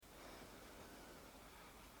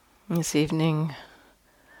This evening,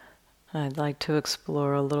 I'd like to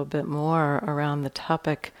explore a little bit more around the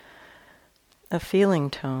topic of feeling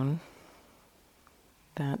tone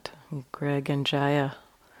that Greg and Jaya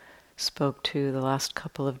spoke to the last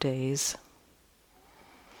couple of days.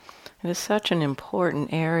 It is such an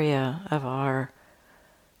important area of our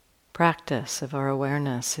practice, of our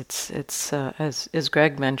awareness. It's as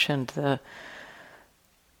Greg mentioned, the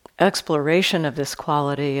exploration of this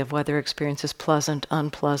quality of whether experience is pleasant,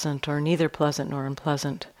 unpleasant, or neither pleasant nor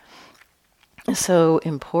unpleasant is so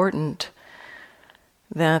important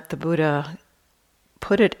that the Buddha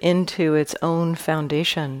put it into its own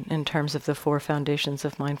foundation in terms of the four foundations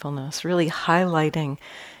of mindfulness, really highlighting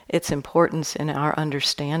its importance in our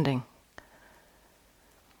understanding.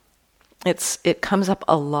 It comes up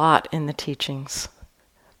a lot in the teachings,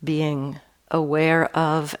 being aware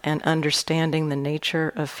of and understanding the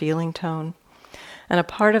nature of feeling tone. And a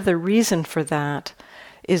part of the reason for that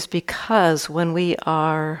is because when we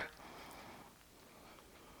are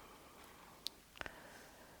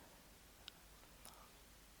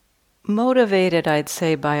motivated, I'd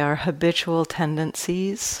say, by our habitual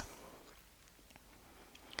tendencies,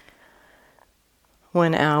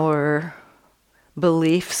 when our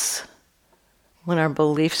beliefs, when our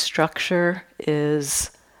belief structure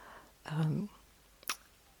is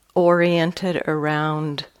oriented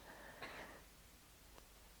around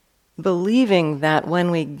believing that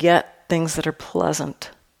when we get things that are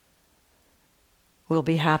pleasant, we'll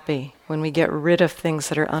be happy. When we get rid of things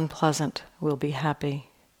that are unpleasant, we'll be happy.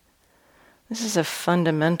 This is a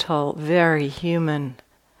fundamental, very human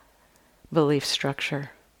belief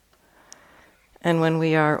structure. And when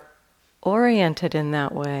we are oriented in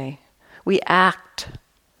that way, we act.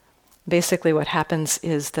 Basically what happens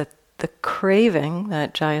is that the craving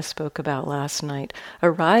that Jaya spoke about last night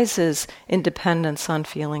arises in dependence on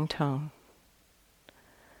feeling tone.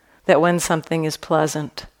 That when something is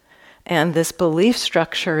pleasant and this belief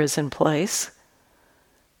structure is in place,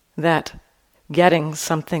 that getting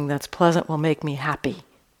something that's pleasant will make me happy,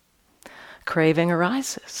 craving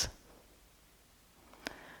arises.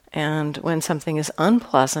 And when something is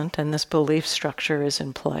unpleasant and this belief structure is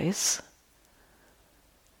in place,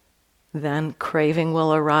 then craving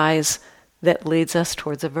will arise that leads us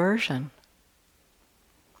towards aversion.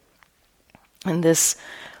 And this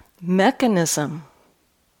mechanism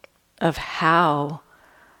of how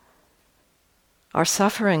our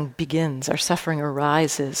suffering begins, our suffering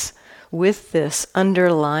arises with this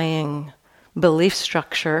underlying belief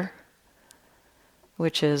structure,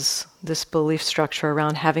 which is this belief structure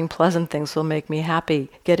around having pleasant things will make me happy,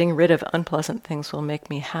 getting rid of unpleasant things will make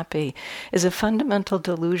me happy, is a fundamental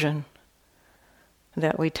delusion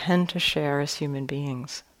that we tend to share as human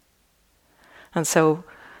beings. And so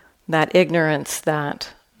that ignorance,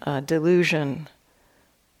 that delusion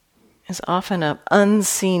is often an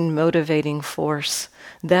unseen motivating force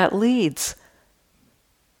that leads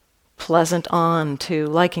pleasant on to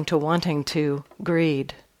liking to wanting to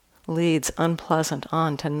greed, leads unpleasant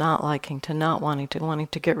on to not liking, to not wanting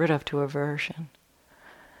to get rid of, to aversion.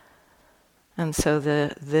 And so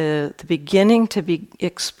the beginning to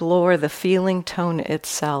explore the feeling tone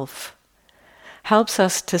itself helps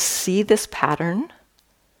us to see this pattern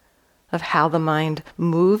of how the mind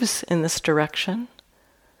moves in this direction,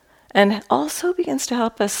 and also begins to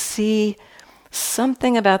help us see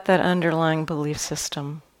something about that underlying belief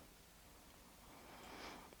system.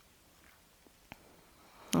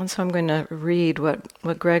 And so I'm going to read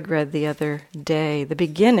what Greg read the other day, the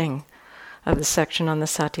beginning of the section on the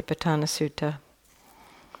Satipatthana Sutta.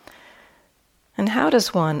 And how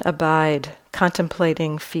does one abide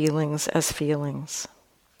contemplating feelings as feelings?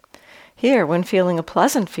 Here, when feeling a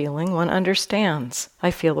pleasant feeling, one understands, I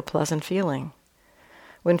feel a pleasant feeling.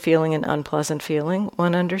 When feeling an unpleasant feeling,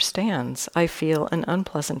 one understands, I feel an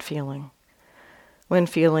unpleasant feeling. When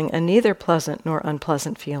feeling a neither pleasant nor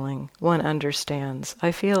unpleasant feeling, one understands,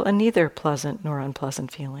 I feel a neither pleasant nor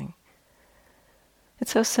unpleasant feeling.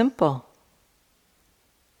 It's so simple.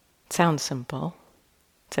 It sounds simple.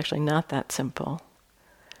 It's actually not that simple.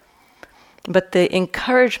 But the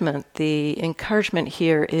encouragement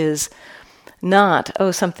here is not,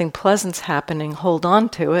 oh, something pleasant's happening, hold on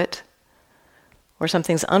to it, or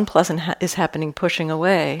something's unpleasant is happening, push it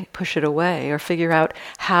away, or figure out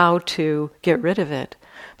how to get rid of it,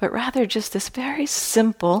 but rather just this very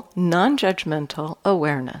simple, non-judgmental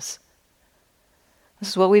awareness. This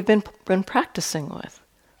is what we've been practicing with.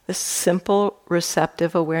 This simple,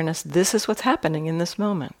 receptive awareness. This is what's happening in this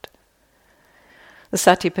moment. The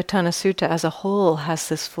Satipatthana Sutta as a whole has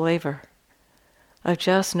this flavor of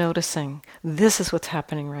just noticing, this is what's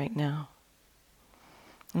happening right now.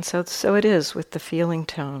 And so it is with the feeling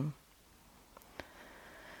tone.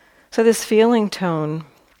 So this feeling tone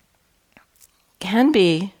can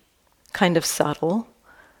be kind of subtle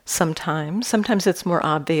sometimes. Sometimes it's more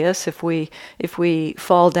obvious. If we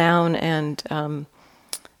fall down and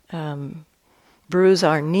bruise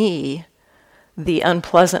our knee, the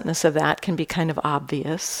unpleasantness of that can be kind of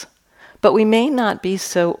obvious. But we may not be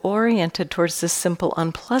so oriented towards the simple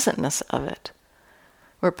unpleasantness of it.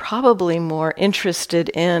 We're probably more interested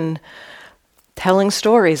in telling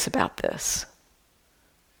stories about this,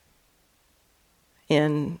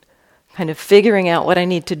 in kind of figuring out what I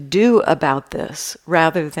need to do about this,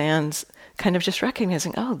 rather than kind of just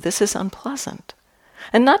recognizing, oh, this is unpleasant.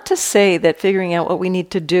 And not to say that figuring out what we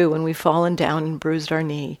need to do when we've fallen down and bruised our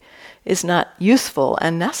knee is not useful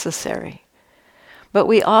and necessary. But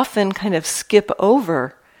we often kind of skip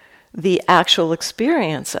over the actual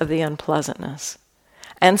experience of the unpleasantness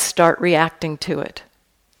and start reacting to it.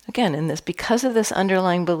 Again, because of this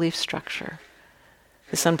underlying belief structure.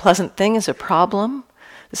 This unpleasant thing is a problem.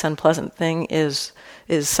 This unpleasant thing is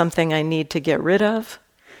something I need to get rid of.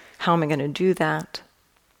 How am I going to do that?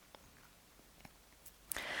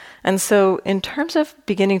 And so in terms of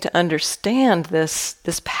beginning to understand this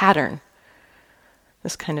pattern,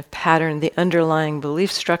 this kind of pattern, the underlying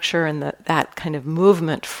belief structure and that kind of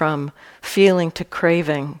movement from feeling to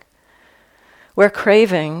craving, where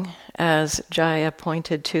craving, as Jaya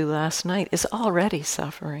pointed to last night, is already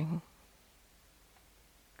suffering.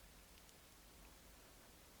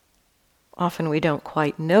 Often we don't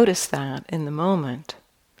quite notice that in the moment,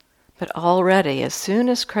 but already, as soon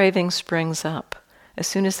as craving springs up, as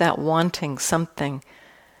soon as that wanting something,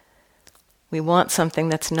 we want something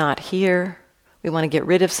that's not here, we want to get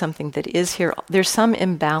rid of something that is here, there's some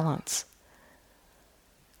imbalance.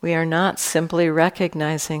 We are not simply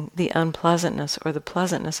recognizing the unpleasantness or the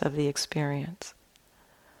pleasantness of the experience.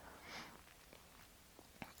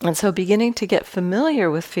 And so beginning to get familiar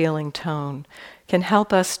with feeling tone can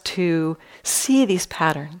help us to see these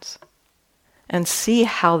patterns and see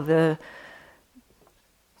how the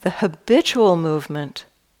habitual movement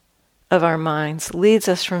of our minds leads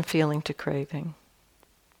us from feeling to craving.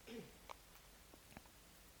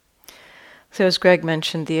 So as Greg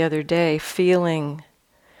mentioned the other day, feeling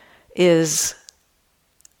is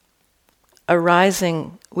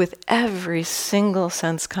arising with every single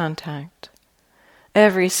sense contact.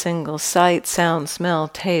 Every single sight, sound, smell,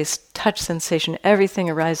 taste, touch sensation, everything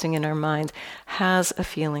arising in our mind has a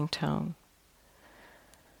feeling tone.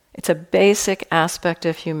 It's a basic aspect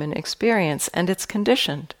of human experience, and it's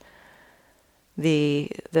conditioned. The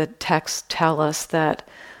texts tell us that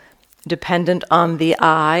dependent on the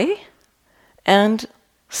eye and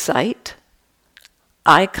sight,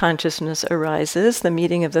 eye consciousness arises. The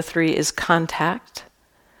meeting of the three is contact.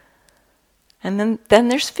 And then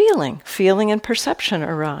there's feeling. Feeling and perception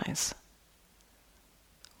arise.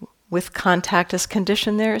 With contact as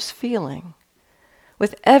condition, there is feeling.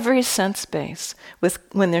 With every sense base,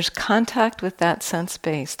 when there's contact with that sense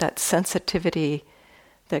base, that sensitivity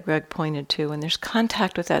that Greg pointed to, when there's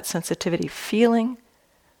contact with that sensitivity, feeling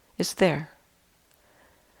is there.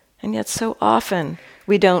 And yet so often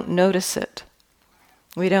we don't notice it.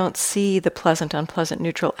 We don't see the pleasant, unpleasant,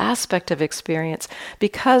 neutral aspect of experience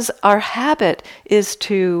because our habit is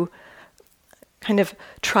to kind of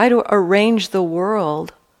try to arrange the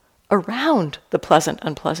world around the pleasant,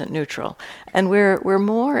 unpleasant, neutral. And we're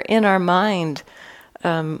more in our mind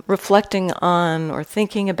reflecting on or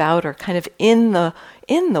thinking about or kind of in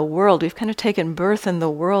the world. We've kind of taken birth in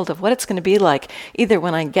the world of what it's going to be like either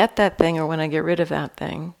when I get that thing or when I get rid of that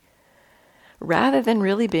thing, rather than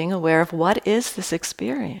really being aware of what is this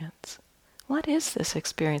experience. What is this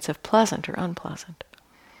experience of pleasant or unpleasant?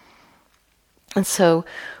 And so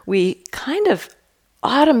we kind of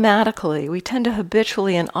we tend to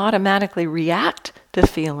habitually and automatically react to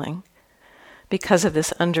feeling because of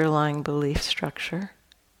this underlying belief structure.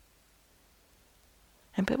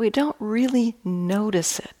 But we don't really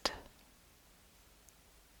notice it.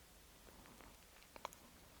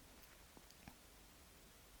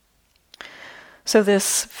 So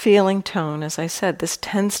this feeling tone, as I said, this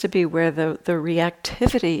tends to be where the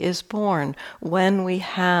reactivity is born when we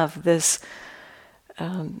have this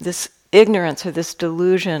ignorance or this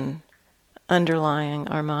delusion underlying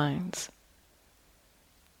our minds.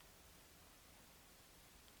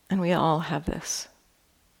 And we all have this.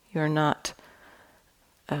 You're not,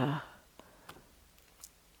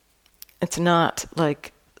 it's not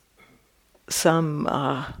like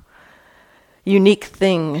some unique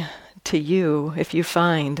thing to you if you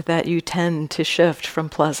find that you tend to shift from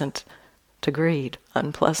pleasant to greed,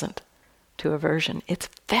 unpleasant to aversion. It's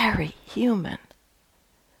very human.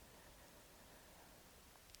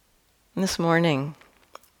 This morning,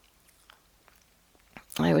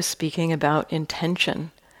 I was speaking about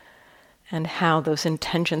intention and how those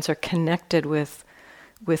intentions are connected with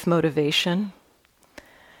motivation.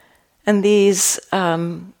 And these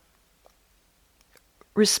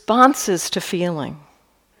responses to feeling,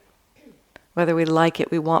 whether we like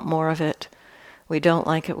it, we want more of it, we don't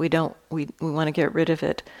like it, we want to get rid of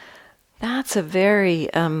it. That's a very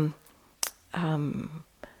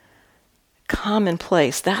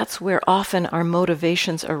commonplace. That's where often our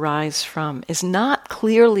motivations arise from, is not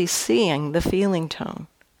clearly seeing the feeling tone.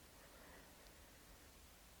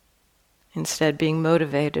 Instead, being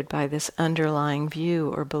motivated by this underlying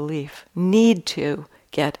view or belief, need to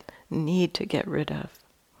get rid of.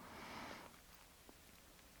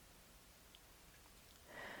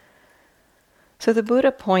 So the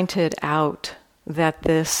Buddha pointed out that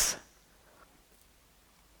this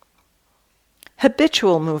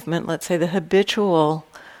habitual movement, let's say the habitual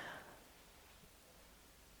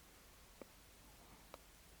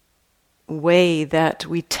way that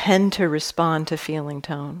we tend to respond to feeling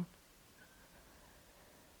tone,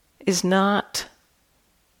 is not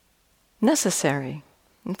necessary.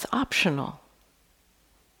 It's optional.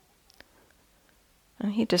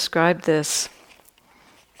 And he described this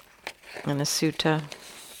in a sutta.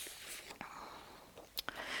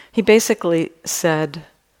 He basically said,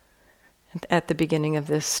 at the beginning of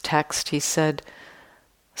this text, he said,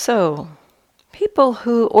 so,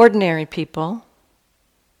 ordinary people,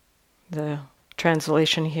 the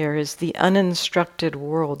translation here is the uninstructed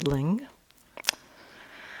worldling.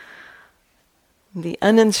 The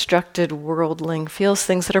uninstructed worldling feels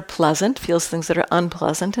things that are pleasant, feels things that are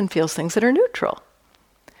unpleasant, and feels things that are neutral.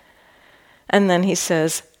 And then he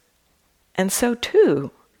says, and so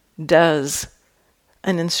too does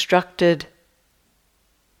an instructed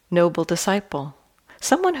noble disciple.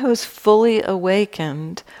 Someone who is fully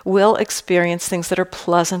awakened will experience things that are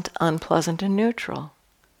pleasant, unpleasant, and neutral.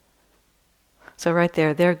 So right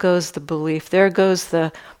there goes the belief,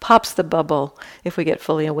 pops the bubble. If we get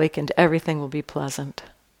fully awakened, everything will be pleasant.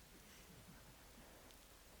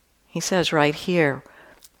 He says right here,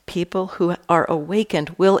 people who are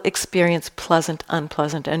awakened will experience pleasant,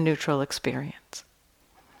 unpleasant, and neutral experience.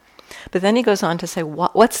 But then he goes on to say,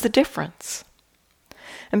 what's the difference?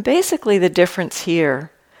 And basically the difference here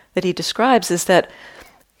that he describes is that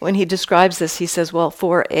when he describes this, he says, well,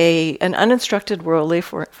 for an uninstructed worldling,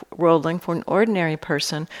 for an ordinary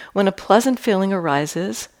person, when a pleasant feeling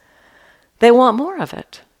arises, they want more of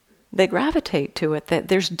it. They gravitate to it.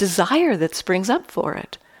 There's desire that springs up for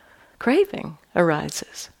it. Craving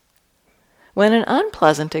arises. When an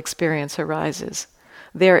unpleasant experience arises,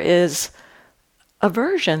 there is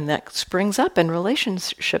aversion that springs up in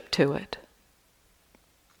relationship to it.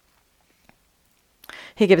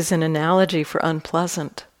 He gives an analogy for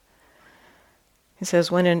unpleasant. He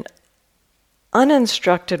says, when an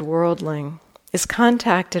uninstructed worldling is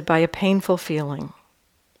contacted by a painful feeling,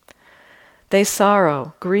 they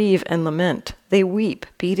sorrow, grieve, and lament. They weep,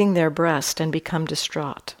 beating their breast, and become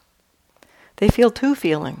distraught. They feel two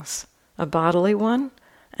feelings, a bodily one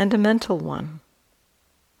and a mental one.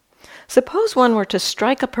 Suppose one were to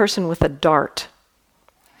strike a person with a dart,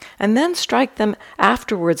 and then strike them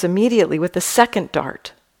afterwards immediately with a second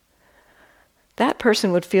dart. That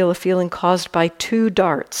person would feel a feeling caused by two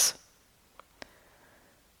darts.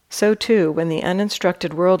 So too, when the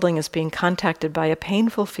uninstructed worldling is being contacted by a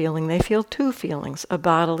painful feeling, they feel two feelings, a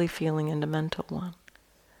bodily feeling and a mental one.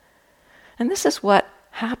 And this is what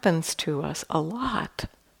happens to us a lot,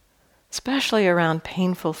 especially around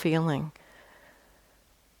painful feeling.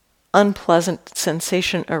 Unpleasant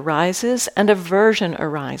sensation arises and aversion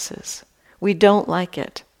arises. We don't like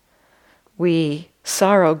it. We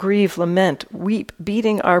sorrow, grieve, lament, weep,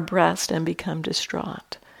 beating our breast, and become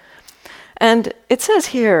distraught. And it says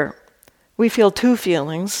here, we feel two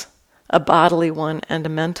feelings, a bodily one and a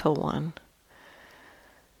mental one.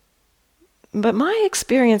 But my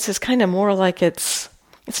experience is kind of more like it's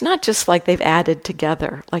not just like they've added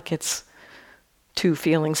together, like it's two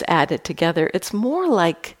feelings added together. It's more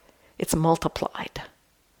like it's multiplied.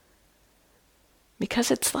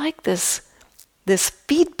 Because it's like this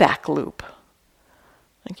feedback loop.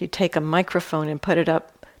 Like you take a microphone and put it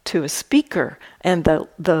up to a speaker, and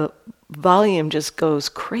the volume just goes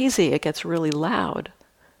crazy. It gets really loud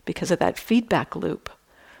because of that feedback loop.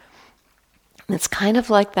 And it's kind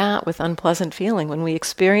of like that with unpleasant feeling. When we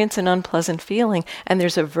experience an unpleasant feeling and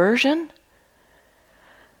there's aversion,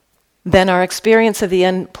 then our experience of the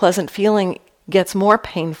unpleasant feeling gets more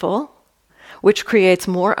painful, which creates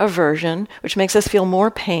more aversion, which makes us feel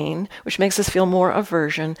more pain, which makes us feel more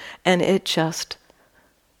aversion, and it just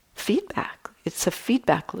feedback. It's a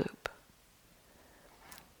feedback loop.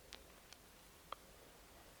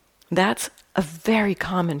 That's a very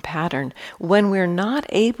common pattern when we're not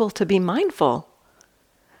able to be mindful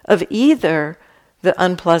of either the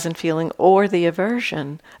unpleasant feeling or the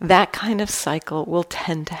aversion. That kind of cycle will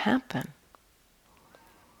tend to happen.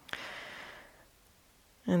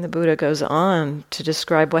 And the Buddha goes on to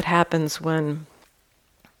describe what happens when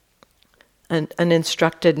an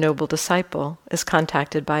instructed noble disciple is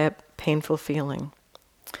contacted by a painful feeling.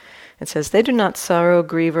 It says, they do not sorrow,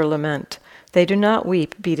 grieve, or lament. They do not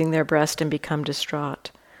weep, beating their breast and become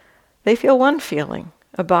distraught. They feel one feeling,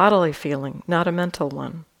 a bodily feeling, not a mental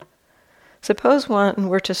one. Suppose one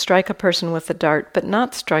were to strike a person with a dart, but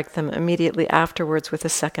not strike them immediately afterwards with a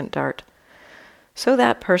second dart. So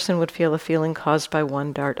that person would feel a feeling caused by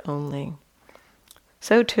one dart only.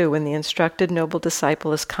 So too, when the instructed noble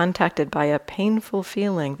disciple is contacted by a painful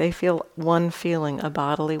feeling, they feel one feeling, a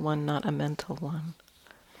bodily one, not a mental one.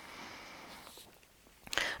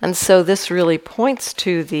 And so this really points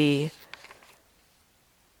to the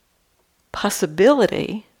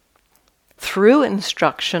possibility, through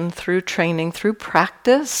instruction, through training, through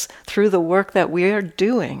practice, through the work that we are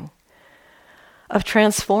doing, of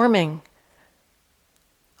transforming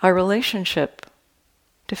our relationship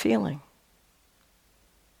to feeling.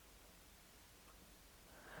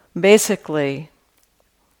 Basically,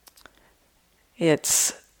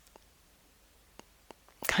 it's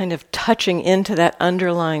kind of touching into that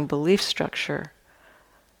underlying belief structure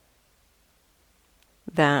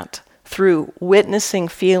that through witnessing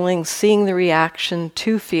feelings, seeing the reaction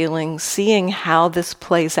to feelings, seeing how this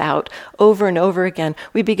plays out over and over again,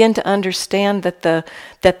 we begin to understand that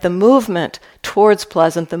the movement towards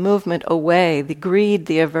pleasant, the movement away, the greed,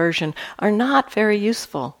 the aversion, are not very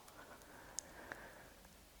useful.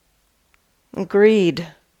 Greed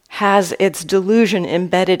has its delusion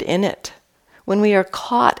embedded in it. When we are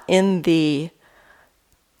caught in the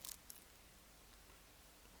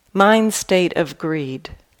mind state of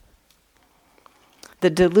greed, the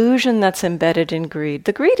delusion that's embedded in greed,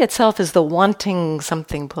 the greed itself is the wanting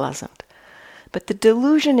something pleasant. But the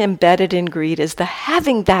delusion embedded in greed is the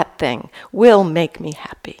having that thing will make me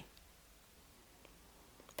happy.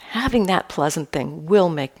 Having that pleasant thing will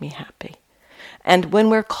make me happy. And when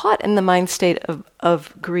we're caught in the mind state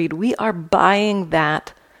of greed, we are buying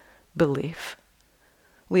that belief.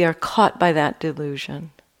 We are caught by that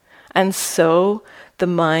delusion. And so the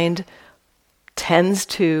mind tends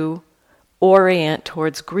to orient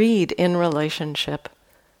towards greed in relationship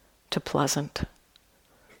to pleasant.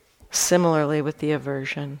 Similarly with the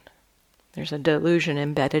aversion. There's a delusion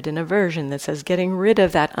embedded in aversion that says getting rid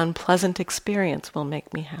of that unpleasant experience will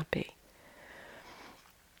make me happy.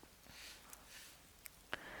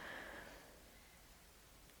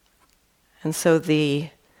 And so the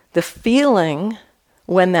feeling,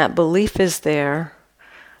 when that belief is there,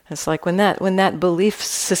 it's like when that belief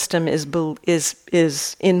system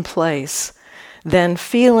is in place, then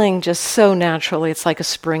feeling just so naturally, it's like a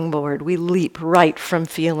springboard. We leap right from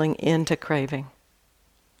feeling into craving.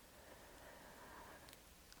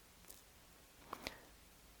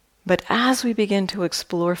 But as we begin to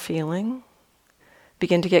explore feeling,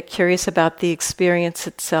 begin to get curious about the experience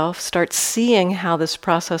itself, start seeing how this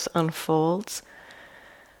process unfolds,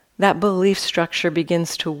 that belief structure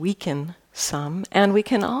begins to weaken some, and we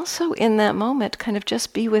can also in that moment kind of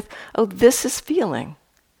just be with, oh, this is feeling.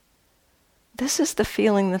 This is the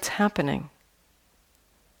feeling that's happening.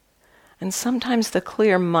 And sometimes the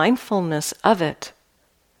clear mindfulness of it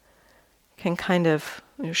can kind of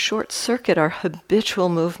short circuit our habitual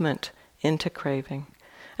movement into craving.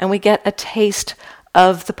 And we get a taste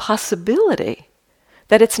of the possibility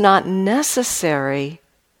that it's not necessary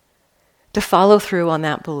to follow through on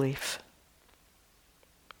that belief.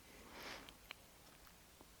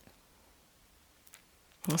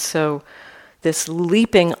 So this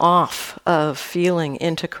leaping off of feeling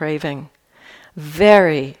into craving,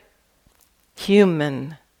 very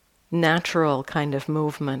human, natural kind of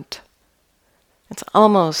movement. It's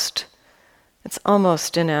almost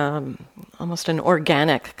an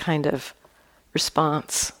organic kind of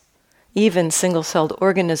response. Even single-celled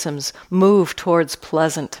organisms move towards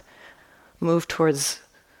pleasant, move towards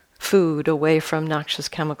food, away from noxious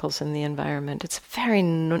chemicals in the environment. It's a very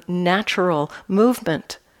natural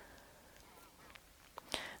movement.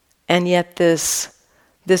 And yet this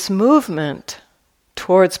movement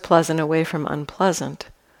towards pleasant, away from unpleasant,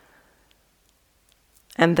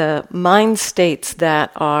 and the mind states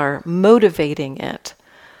that are motivating it,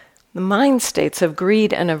 the mind states of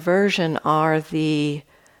greed and aversion are really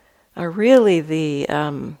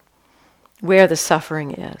where the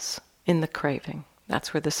suffering is, in the craving.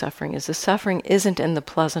 That's where the suffering is. The suffering isn't in the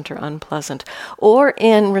pleasant or unpleasant, or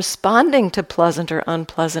in responding to pleasant or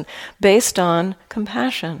unpleasant based on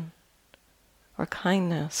compassion, or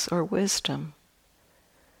kindness, or wisdom.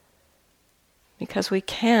 Because we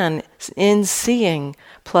can, in seeing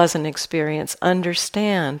pleasant experience,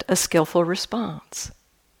 understand a skillful response.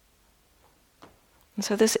 And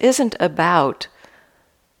so this isn't about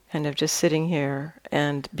kind of just sitting here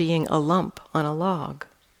and being a lump on a log.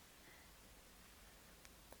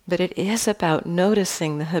 But it is about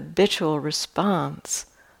noticing the habitual response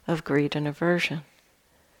of greed and aversion,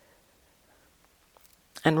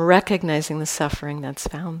 and recognizing the suffering that's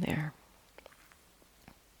found there.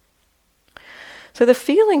 So the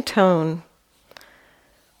feeling tone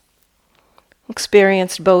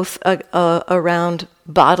experienced both around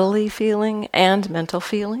bodily feeling and mental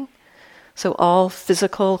feeling. So all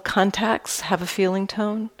physical contacts have a feeling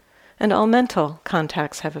tone, and all mental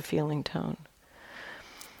contacts have a feeling tone.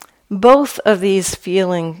 Both of these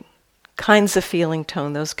kinds of feeling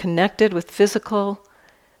tone, those connected with physical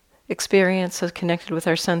experience, those connected with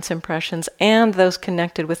our sense impressions, and those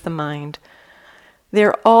connected with the mind,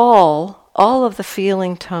 they're all of the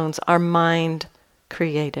feeling tones are mind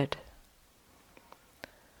created.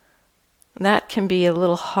 That can be a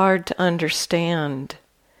little hard to understand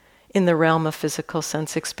in the realm of physical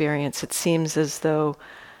sense experience. It seems as though,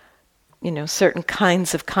 certain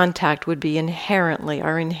kinds of contact would be inherently,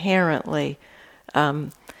 so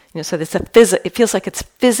it feels like it's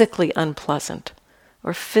physically unpleasant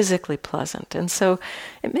or physically pleasant. And so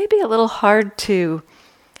it may be a little hard to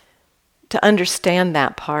understand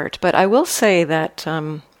that part. But I will say that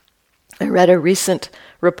I read a recent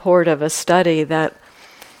report of a study that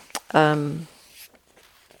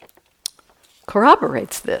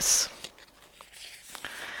corroborates this.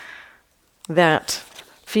 That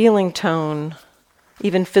feeling tone,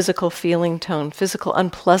 even physical feeling tone, physical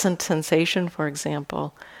unpleasant sensation, for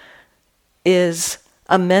example, is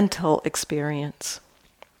a mental experience.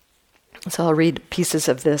 So I'll read pieces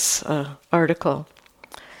of this article.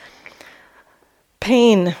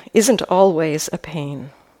 Pain isn't always a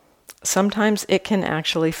pain. Sometimes it can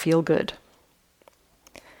actually feel good.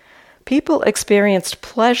 People experienced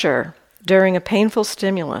pleasure during a painful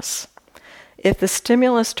stimulus if the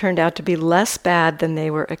stimulus turned out to be less bad than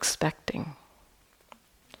they were expecting.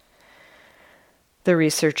 The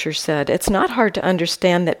researcher said, it's not hard to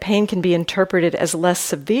understand that pain can be interpreted as less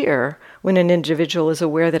severe when an individual is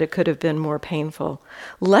aware that it could have been more painful.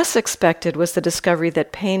 Less expected was the discovery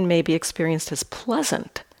that pain may be experienced as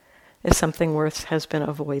pleasant if something worse has been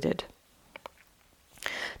avoided.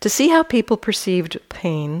 To see how people perceived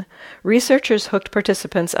pain, researchers hooked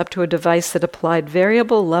participants up to a device that applied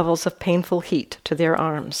variable levels of painful heat to their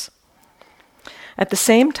arms. At the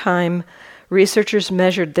same time, researchers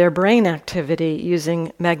measured their brain activity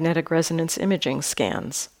using magnetic resonance imaging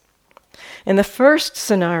scans. In the first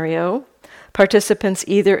scenario, participants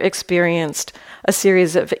either experienced a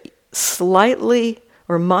series of slightly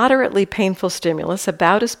or moderately painful stimulus,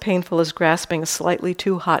 about as painful as grasping a slightly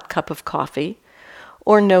too hot cup of coffee,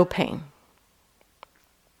 or no pain.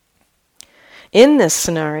 In this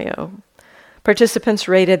scenario, participants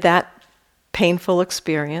rated that painful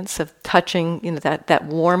experience of touching, that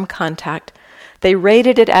warm contact, they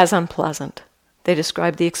rated it as unpleasant. They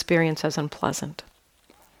described the experience as unpleasant.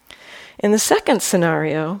 In the second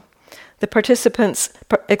scenario, the participants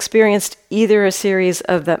experienced either a series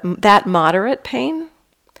of that moderate pain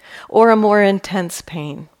or a more intense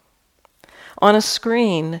pain. On a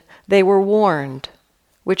screen, they were warned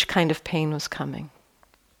which kind of pain was coming.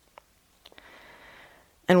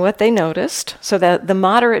 And what they noticed, so that the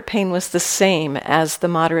moderate pain was the same as the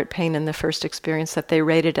moderate pain in the first experience that they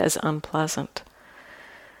rated as unpleasant.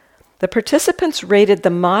 The participants rated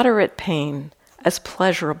the moderate pain as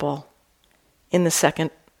pleasurable in the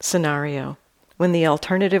second scenario, when the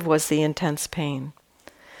alternative was the intense pain.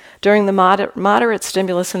 During the moderate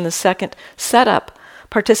stimulus in the second setup,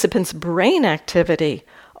 participants' brain activity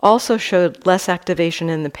also showed less activation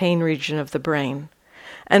in the pain region of the brain,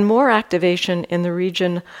 and more activation in the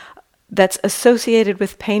region that's associated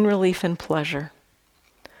with pain relief and pleasure.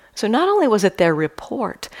 So not only was it their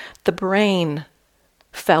report, the brain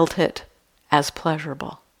felt it as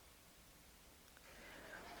pleasurable.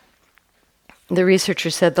 The researcher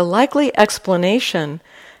said the likely explanation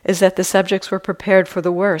is that the subjects were prepared for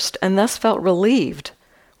the worst and thus felt relieved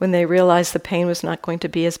when they realized the pain was not going to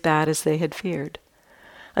be as bad as they had feared.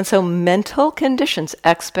 And so mental conditions,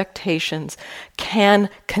 expectations, can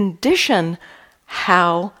condition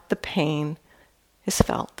how the pain is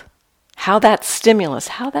felt, how that stimulus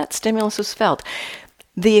is felt.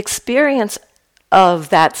 The experience of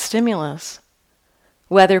that stimulus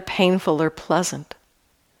whether painful or pleasant.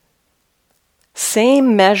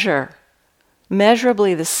 Same measure,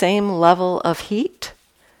 measurably the same level of heat,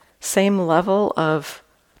 same level of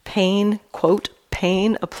pain, quote,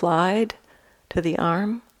 pain applied to the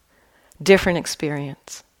arm, different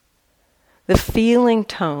experience. The feeling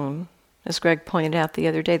tone, as Greg pointed out the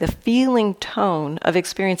other day, the feeling tone of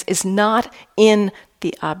experience is not in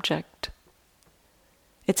the object.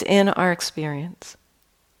 It's in our experience.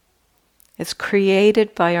 It's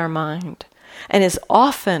created by our mind and is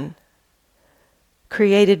often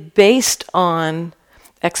created based on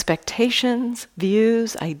expectations,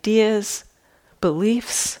 views, ideas,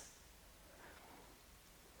 beliefs.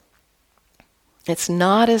 It's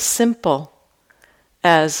not as simple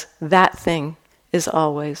as that thing is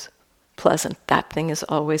always pleasant, that thing is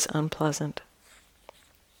always unpleasant.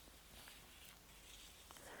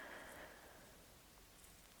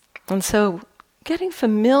 And so getting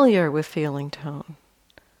familiar with feeling tone,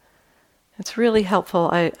 it's really helpful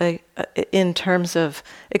in terms of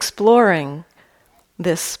exploring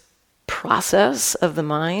this process of the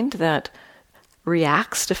mind that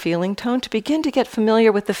reacts to feeling tone, to begin to get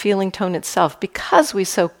familiar with the feeling tone itself because we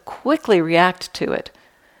so quickly react to it.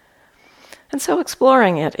 And so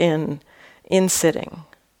exploring it in sitting,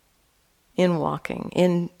 in walking,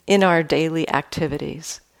 in our daily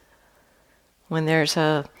activities. When there's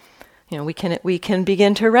we can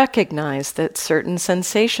begin to recognize that certain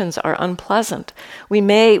sensations are unpleasant. We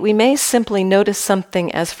may simply notice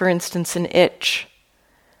something as, for instance, an itch,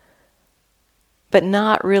 but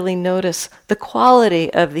not really notice the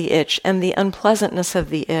quality of the itch and the unpleasantness of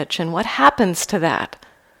the itch and what happens to that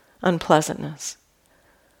unpleasantness.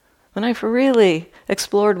 When I've really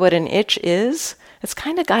explored what an itch is, it's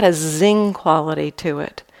kind of got a zing quality to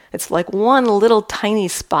it. It's like one little tiny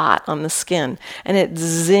spot on the skin, and it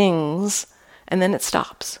zings, and then it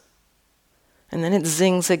stops. And then it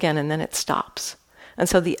zings again, and then it stops. And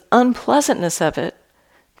so the unpleasantness of it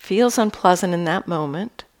feels unpleasant in that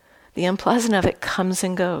moment. The unpleasant of it comes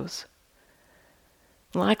and goes.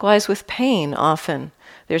 Likewise with pain, often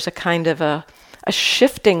there's a kind of a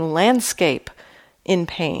shifting landscape in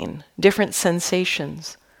pain, different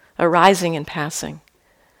sensations arising and passing.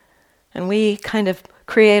 And we kind of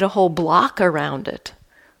create a whole block around it.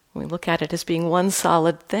 We look at it as being one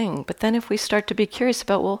solid thing. But then if we start to be curious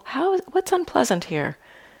about, what's unpleasant here?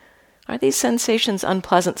 Are these sensations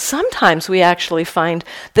unpleasant? Sometimes we actually find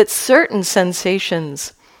that certain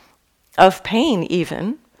sensations of pain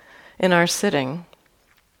even in our sitting,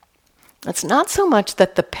 it's not so much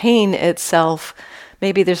that the pain itself,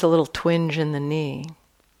 maybe there's a little twinge in the knee.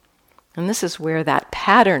 And this is where that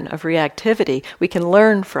pattern of reactivity we can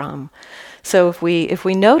learn from. So if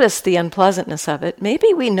we notice the unpleasantness of it,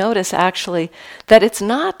 maybe we notice actually that it's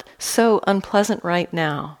not so unpleasant right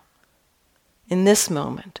now, in this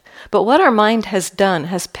moment. But what our mind has done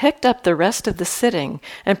has picked up the rest of the sitting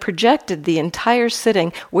and projected the entire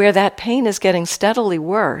sitting where that pain is getting steadily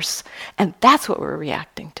worse, and that's what we're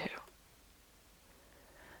reacting to.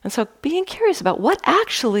 And so being curious about what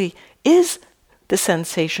actually is the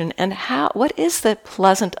sensation and what is the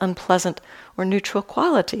pleasant, unpleasant, or neutral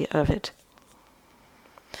quality of it.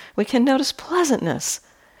 We can notice pleasantness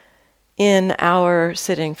in our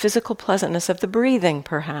sitting, physical pleasantness of the breathing,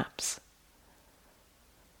 perhaps.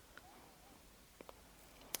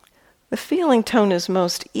 The feeling tone is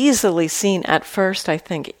most easily seen at first, I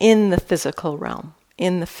think, in the physical realm,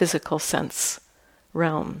 in the physical sense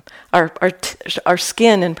realm. Our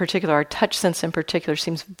skin in particular, our touch sense in particular,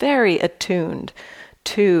 seems very attuned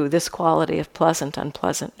to this quality of pleasant,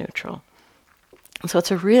 unpleasant, neutral. So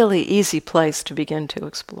it's a really easy place to begin to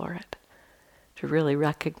explore it, to really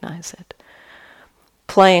recognize it.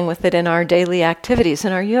 Playing with it in our daily activities,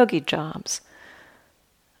 in our yogi jobs,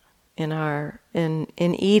 in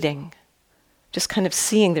eating, just kind of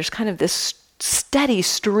seeing there's kind of this steady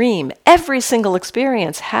stream. Every single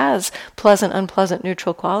experience has pleasant, unpleasant,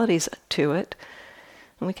 neutral qualities to it.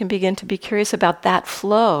 And we can begin to be curious about that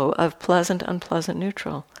flow of pleasant, unpleasant,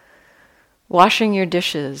 neutral. Washing your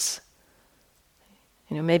dishes.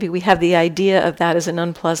 Maybe we have the idea of that as an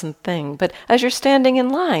unpleasant thing. But as you're standing in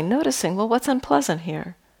line, noticing, what's unpleasant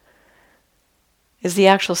here? Is the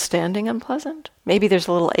actual standing unpleasant? Maybe there's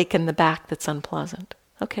a little ache in the back that's unpleasant.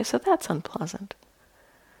 Okay, so that's unpleasant.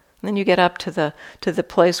 And then you get up to the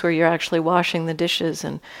place where you're actually washing the dishes,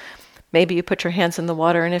 and maybe you put your hands in the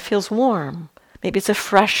water and it feels warm. Maybe it's a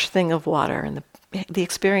fresh thing of water, and the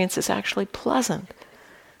experience is actually pleasant,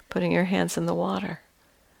 putting your hands in the water.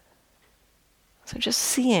 So just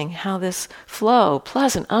seeing how this flow,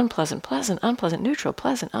 pleasant, unpleasant, neutral,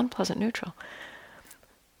 pleasant, unpleasant, neutral.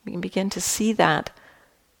 We can begin to see that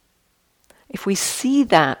If we see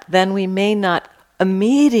that, then we may not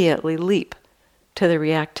immediately leap to the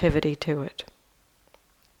reactivity to it.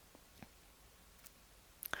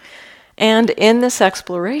 And in this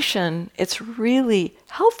exploration, it's really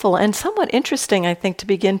helpful and somewhat interesting, I think, to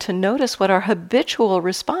begin to notice what our habitual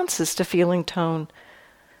responses to feeling tone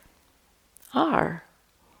are.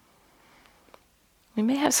 We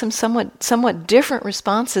may have some somewhat different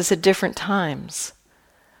responses at different times.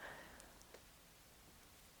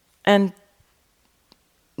 And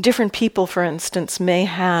different people, for instance, may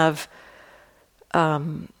have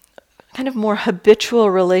kind of more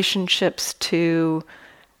habitual relationships to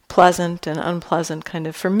pleasant and unpleasant kind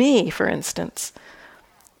of. For me, for instance,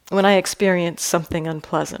 when I experience something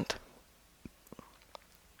unpleasant,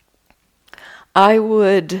 I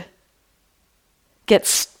would get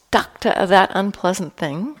stuck to that unpleasant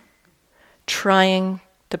thing, trying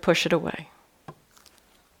to push it away.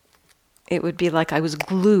 It would be like I was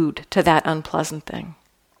glued to that unpleasant thing,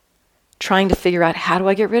 trying to figure out, how do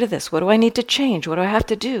I get rid of this? What do I need to change? What do I have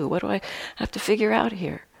to do? What do I have to figure out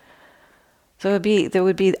here? So there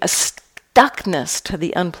would be a stuckness to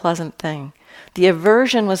the unpleasant thing. The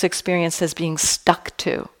aversion was experienced as being stuck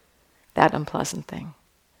to that unpleasant thing.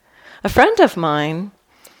 A friend of mine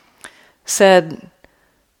said,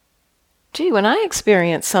 gee, when I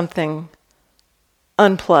experience something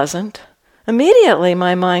unpleasant, immediately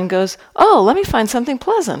my mind goes, oh, let me find something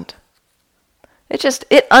pleasant. It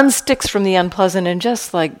unsticks from the unpleasant and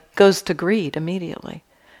just like goes to greed immediately.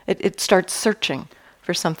 It starts searching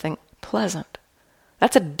for something pleasant.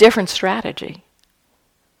 That's a different strategy.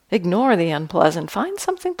 Ignore the unpleasant. Find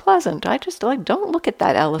something pleasant. Don't look at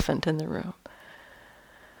that elephant in the room.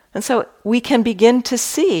 And so we can begin to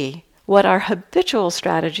see what our habitual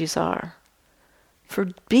strategies are for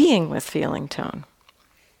being with feeling tone.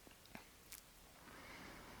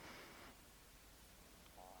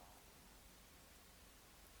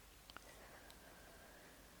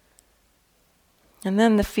 And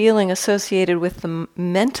then the feeling associated with the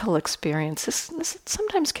mental experience. This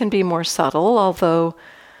sometimes can be more subtle,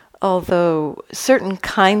 although certain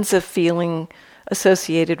kinds of feeling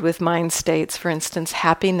associated with mind states, for instance,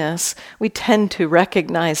 happiness, we tend to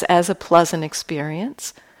recognize as a pleasant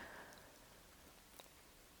experience.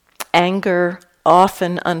 Anger,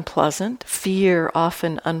 often unpleasant. Fear,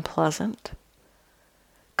 often unpleasant.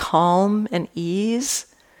 Calm and ease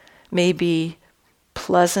may be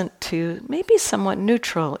pleasant to maybe somewhat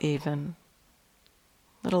neutral even.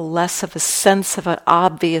 A little less of a sense of an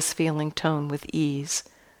obvious feeling tone with ease.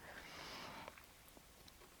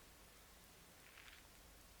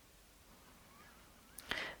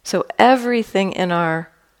 So everything in our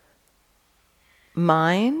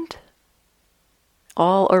mind,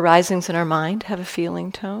 all arisings in our mind have a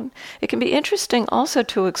feeling tone. It can be interesting also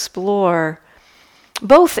to explore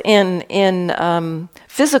both in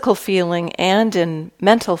physical feeling and in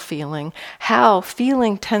mental feeling, how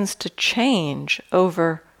feeling tends to change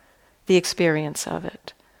over the experience of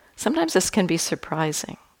it. Sometimes this can be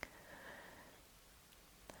surprising.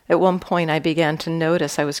 At one point I began to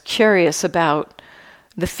notice, I was curious about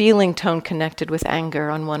the feeling tone connected with anger.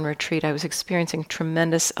 On one retreat I was experiencing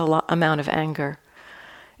tremendous amount of anger.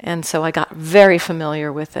 And so I got very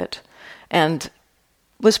familiar with it and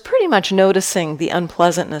was pretty much noticing the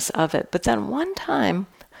unpleasantness of it. But then at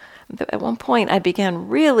one point, I began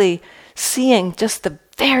really seeing just the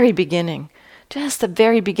very beginnings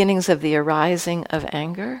of the arising of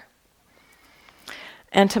anger.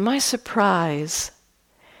 And to my surprise,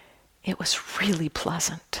 it was really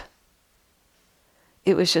pleasant.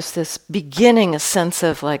 It was just this beginning, a sense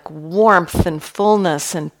of like warmth and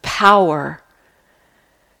fullness and power.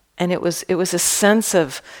 And it was a sense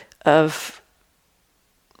of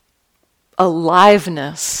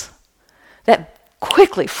aliveness that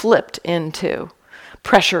quickly flipped into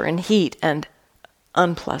pressure and heat and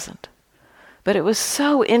unpleasant. But it was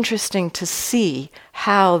so interesting to see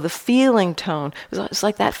how the feeling tone, it was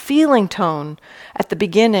like that feeling tone at the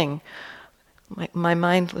beginning, my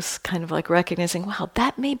mind was kind of like recognizing, wow,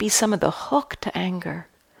 that may be some of the hook to anger,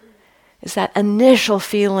 is that initial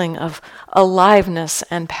feeling of aliveness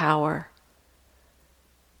and power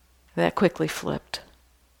that quickly flipped.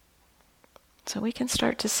 So we can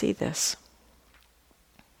start to see this.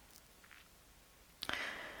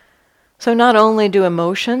 So not only do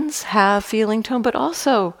emotions have feeling tone, but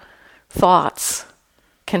also thoughts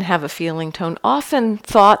can have a feeling tone. Often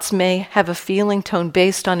thoughts may have a feeling tone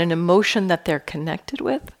based on an emotion that they're connected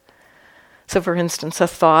with. So for instance, a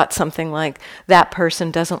thought, something like, that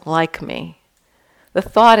person doesn't like me. The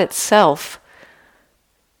thought itself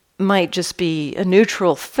might just be a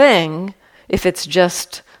neutral thing if it's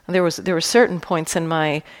just there were certain points in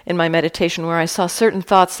my meditation where I saw certain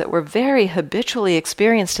thoughts that were very habitually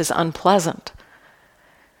experienced as unpleasant.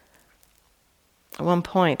 At one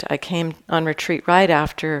point, I came on retreat right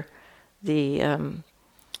after the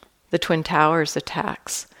Twin Towers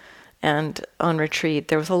attacks, and on retreat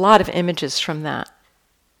there was a lot of images from that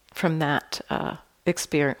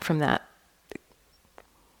experience, from that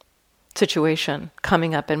situation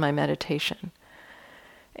coming up in my meditation,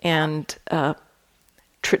 and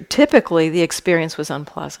typically the experience was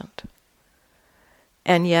unpleasant,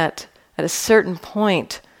 and yet at a certain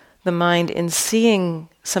point, the mind, in seeing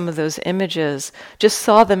some of those images, just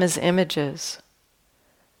saw them as images.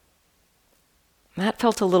 And that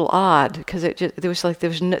felt a little odd because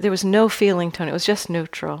there was no feeling tone. It was just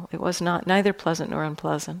neutral. It was neither pleasant nor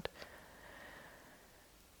unpleasant.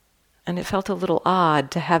 And it felt a little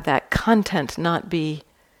odd to have that content not be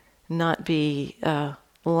landing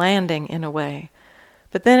in a way.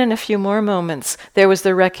 But then in a few more moments, there was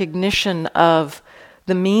the recognition of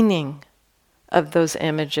the meaning of those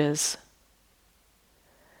images.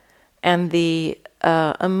 And the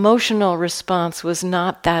emotional response was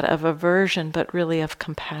not that of aversion, but really of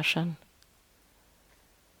compassion.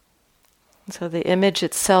 And so the image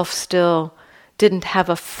itself still didn't have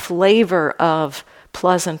a flavor of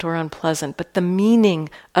pleasant or unpleasant, but the meaning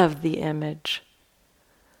of the image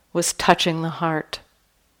was touching the heart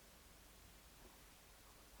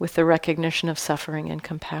with the recognition of suffering and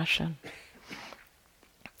compassion.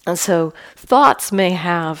 And so thoughts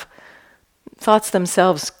themselves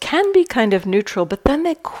can be kind of neutral, but then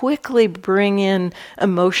they quickly bring in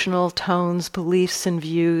emotional tones, beliefs, and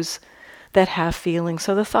views that have feelings.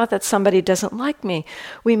 So the thought that somebody doesn't like me,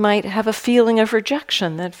 we might have a feeling of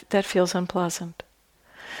rejection that feels unpleasant.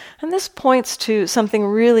 And this points to something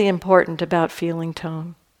really important about feeling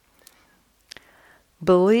tone.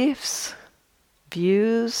 Beliefs,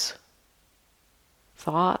 views,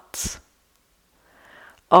 thoughts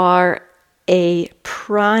are a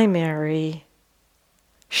primary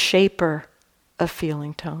shaper of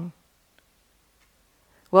feeling tone.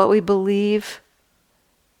 What we believe,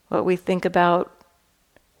 what we think about,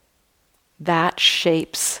 that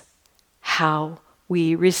shapes how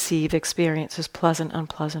we receive experiences, pleasant,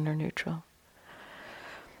 unpleasant, or neutral.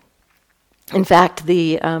 In fact,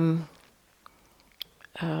 the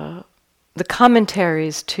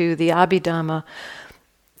commentaries to the Abhidhamma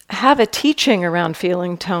have a teaching around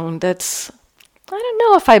feeling tone that's, I don't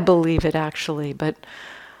know if I believe it actually, but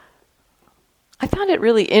I found it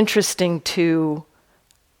really interesting to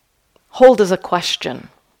hold as a question.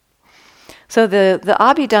 So the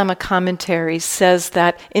Abhidhamma commentary says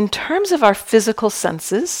that in terms of our physical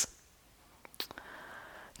senses,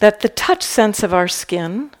 that the touch sense of our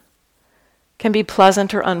skin can be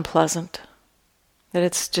pleasant or unpleasant, that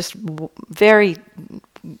it's just very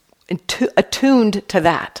attuned to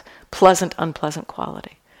that pleasant, unpleasant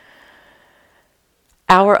quality.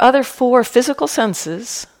 Our other four physical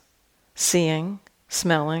senses, seeing,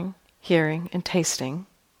 smelling, hearing, and tasting,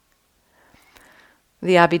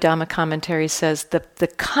 the Abhidhamma commentary says that the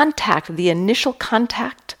contact, the initial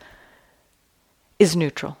contact, is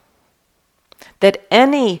neutral. That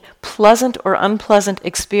any pleasant or unpleasant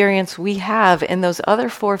experience we have in those other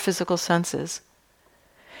four physical senses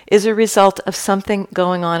is a result of something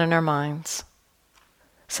going on in our minds.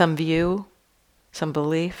 Some view, some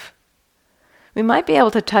belief. We might be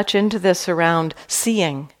able to touch into this around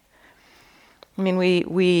seeing. I mean,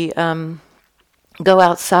 we go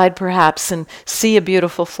outside perhaps and see a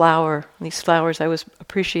beautiful flower. These flowers, I was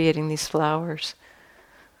appreciating these flowers.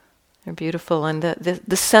 They're beautiful, and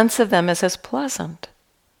the sense of them is as pleasant.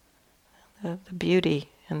 The beauty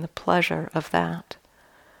and the pleasure of that.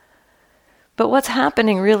 But what's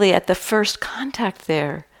happening really at the first contact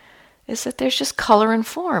there is that there's just color and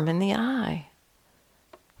form in the eye.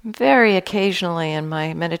 Very occasionally in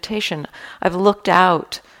my meditation, I've looked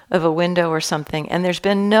out of a window or something and there's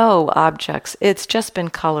been no objects. It's just been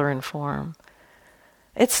color and form.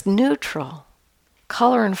 It's neutral.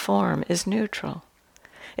 Color and form is neutral.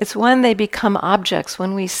 It's when they become objects,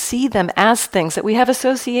 when we see them as things that we have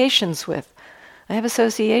associations with. I have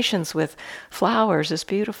associations with flowers as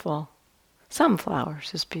beautiful. Some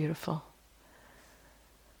flowers is beautiful.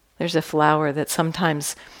 There's a flower that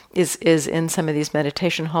sometimes is in some of these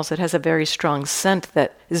meditation halls that has a very strong scent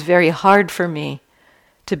that is very hard for me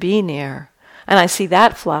to be near. And I see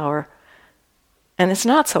that flower, and it's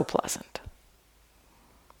not so pleasant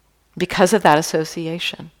because of that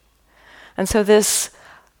association. And so this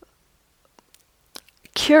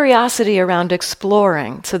curiosity around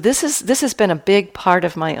exploring. So this has been a big part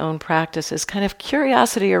of my own practice, is kind of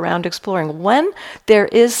curiosity around exploring. When there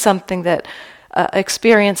is something that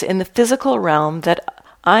experience in the physical realm that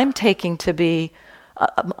I'm taking to be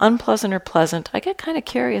unpleasant or pleasant, I get kind of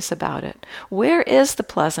curious about it. Where is the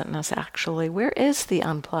pleasantness actually? Where is the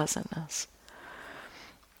unpleasantness?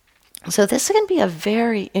 So this can be a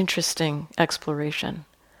very interesting exploration.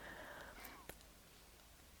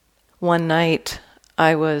 One night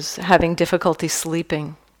I was having difficulty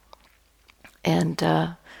sleeping, and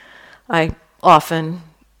I often,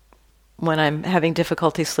 when I'm having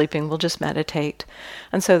difficulty sleeping, will just meditate.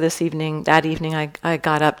 And so that evening I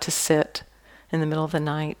got up to sit in the middle of the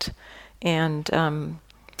night and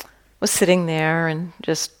was sitting there and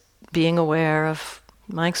just being aware of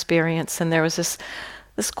my experience. And there was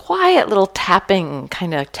this quiet little tapping,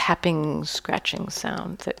 scratching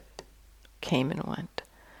sound that came and went.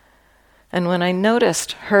 And when I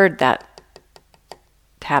heard that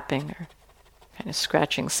tapping or kind of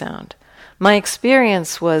scratching sound, my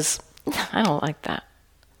experience was, I don't like that.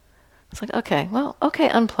 It's like, okay,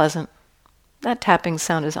 unpleasant. That tapping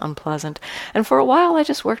sound is unpleasant. And for a while I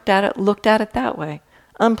just looked at it that way.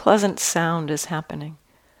 Unpleasant sound is happening.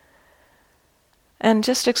 And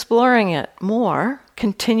just exploring it more,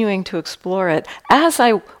 continuing to explore it, as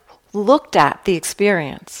I looked at the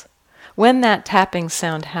experience, when that tapping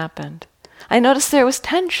sound happened, I noticed there was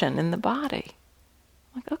tension in the body.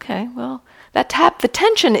 Like, okay, well, the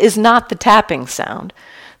tension is not the tapping sound.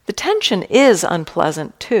 The tension is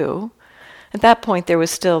unpleasant too. At that point, there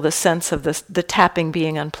was still the sense of the tapping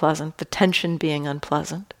being unpleasant, the tension being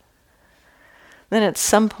unpleasant. Then at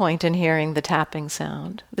some point in hearing the tapping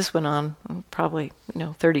sound, this went on probably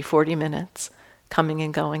 30, 40 minutes, coming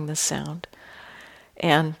and going, this sound.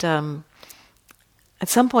 And at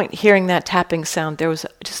some point hearing that tapping sound, there was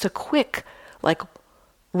just a quick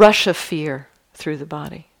rush of fear through the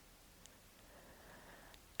body.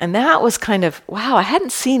 And that was kind of, wow, I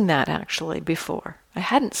hadn't seen that actually before. I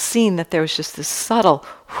hadn't seen that there was just this subtle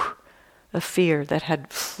of fear that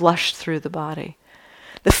had flushed through the body.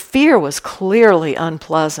 The fear was clearly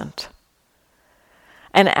unpleasant.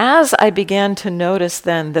 And as I began to notice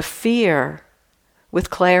then the fear with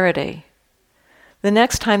clarity, the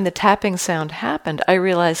next time the tapping sound happened, I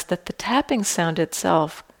realized that the tapping sound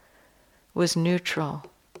itself was neutral.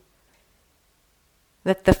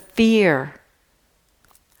 That the fear,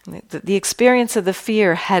 the experience of the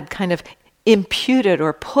fear had kind of imputed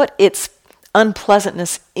or put its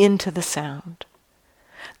unpleasantness into the sound.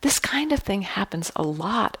 This kind of thing happens a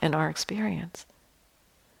lot in our experience.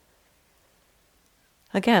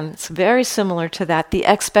 Again, it's very similar to that. The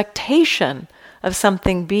expectation of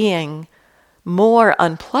something being more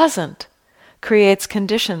unpleasant creates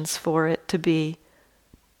conditions for it to be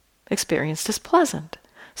experienced as pleasant.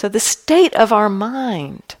 So the state of our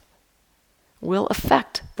mind will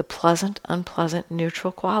affect the pleasant, unpleasant,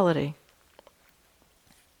 neutral quality.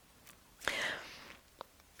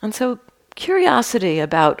 And so curiosity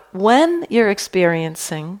about when you're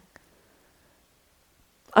experiencing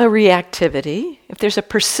a reactivity, if there's a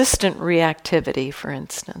persistent reactivity, for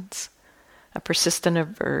instance, a persistent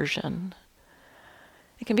aversion,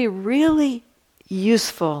 it can be really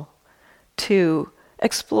useful to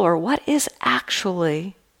explore what is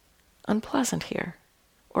actually unpleasant here,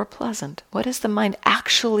 or pleasant. What is the mind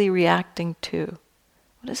actually reacting to?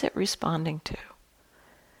 What is it responding to?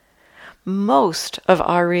 Most of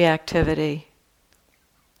our reactivity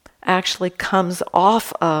actually comes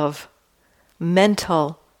off of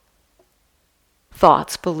mental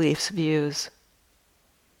thoughts, beliefs, views.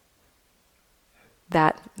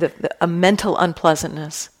 That a mental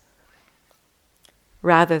unpleasantness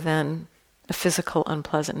rather than a physical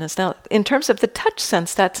unpleasantness. Now, in terms of the touch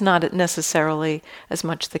sense, that's not necessarily as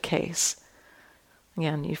much the case.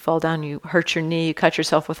 Again, you fall down, you hurt your knee, you cut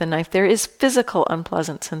yourself with a knife. There is physical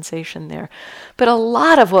unpleasant sensation there. But a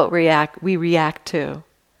lot of what we react to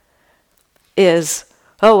is,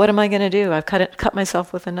 oh, what am I going to do? I've cut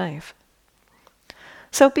myself with a knife.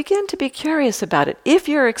 So begin to be curious about it. If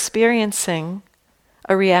you're experiencing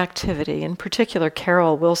a reactivity, in particular,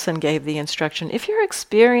 Carol Wilson gave the instruction, if you're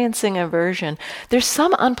experiencing aversion, there's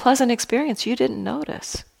some unpleasant experience you didn't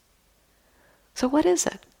notice. So what is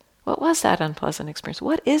it? What was that unpleasant experience?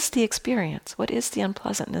 What is the experience? What is the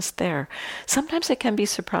unpleasantness there? Sometimes it can be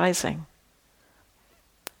surprising.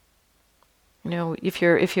 If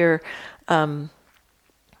you're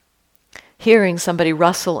hearing somebody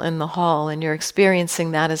rustle in the hall and you're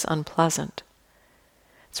experiencing that as unpleasant,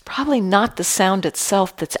 it's probably not the sound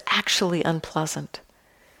itself that's actually unpleasant.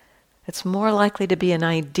 It's more likely to be an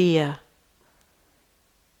idea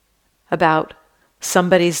about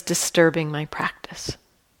somebody's disturbing my practice.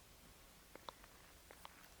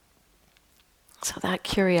 So that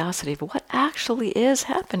curiosity of what actually is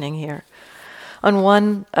happening here. At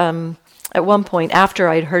one point, after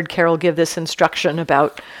I'd heard Carol give this instruction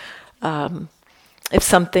about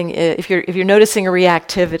if you're noticing a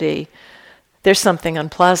reactivity, there's something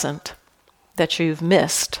unpleasant that you've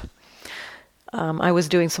missed. I was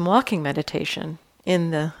doing some walking meditation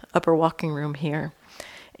in the upper walking room here,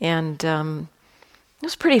 and it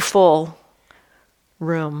was a pretty full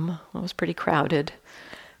room. It was pretty crowded,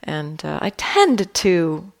 and I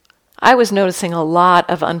was noticing a lot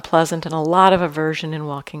of unpleasant and a lot of aversion in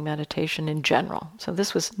walking meditation in general. So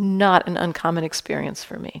this was not an uncommon experience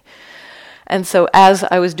for me. And so as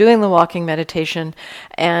I was doing the walking meditation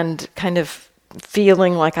and kind of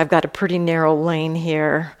feeling like I've got a pretty narrow lane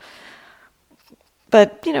here,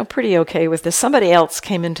 but, pretty okay with this, somebody else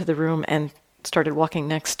came into the room and started walking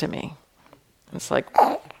next to me. It's like,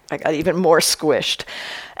 I got even more squished.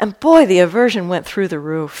 And boy, the aversion went through the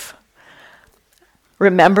roof.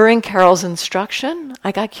 Remembering Carol's instruction,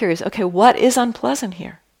 I got curious. Okay, what is unpleasant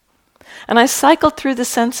here? And I cycled through the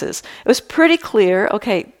senses. It was pretty clear,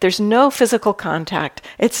 okay, there's no physical contact.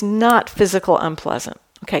 It's not physical unpleasant.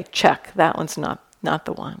 Okay, check. That one's not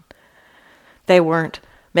the one. They weren't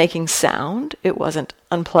making sound. It wasn't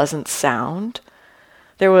unpleasant sound.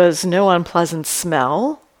 There was no unpleasant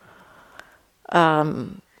smell.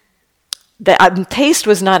 The taste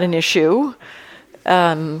was not an issue.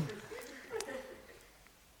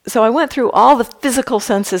 So I went through all the physical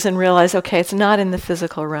senses and realized, okay, it's not in the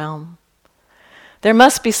physical realm. There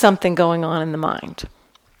must be something going on in the mind.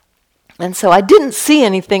 And so I didn't see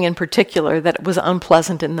anything in particular that was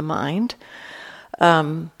unpleasant in the mind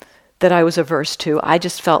that I was averse to. I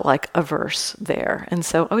just felt like averse there. And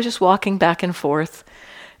so I was just walking back and forth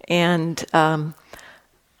and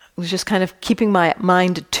was just kind of keeping my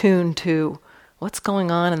mind attuned to what's going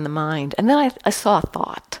on in the mind. And then I saw a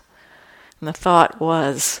thought. And the thought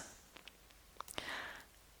was,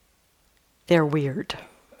 they're weird.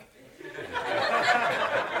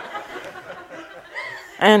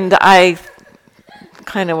 And I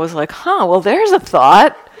kind of was like, well, there's a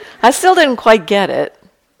thought. I still didn't quite get it,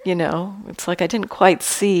 It's like I didn't quite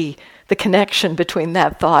see the connection between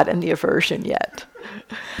that thought and the aversion yet.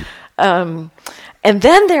 And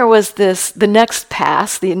then there was the next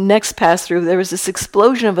pass through, there was this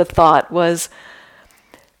explosion of a thought was,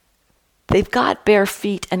 they've got bare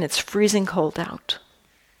feet and it's freezing cold out.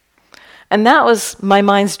 And that was my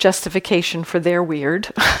mind's justification for their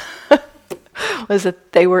weird, was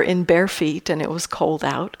that they were in bare feet and it was cold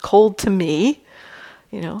out. Cold to me,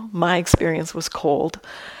 my experience was cold.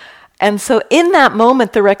 And so in that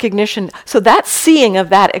moment, the recognition, so that seeing of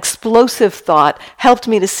that explosive thought helped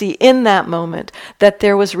me to see in that moment that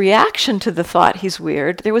there was reaction to the thought, he's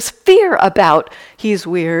weird. There was fear about he's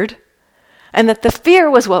weird. And that the fear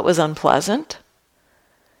was what was unpleasant.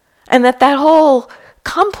 And that whole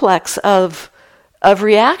complex of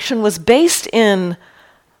reaction was based in,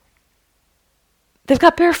 they've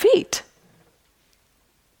got bare feet.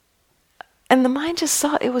 And the mind just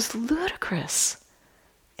saw it was ludicrous.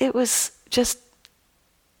 It was just,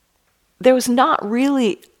 there was not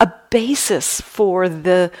really a basis for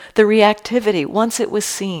the reactivity once it was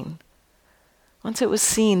seen. Once it was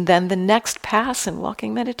seen, then the next pass in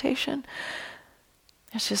walking meditation,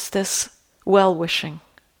 it's just this well-wishing.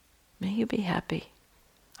 May you be happy.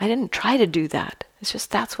 I didn't try to do that. It's just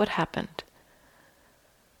that's what happened.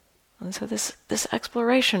 And so this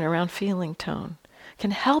exploration around feeling tone can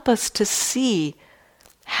help us to see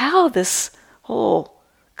how this whole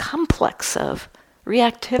complex of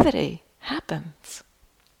reactivity happens.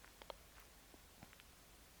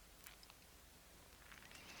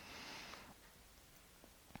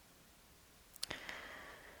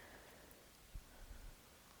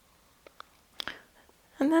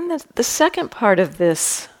 And then the second part of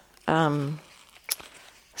this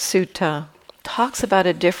sutta talks about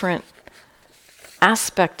a different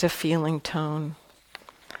aspect of feeling tone.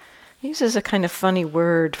 He uses a kind of funny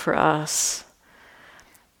word for us.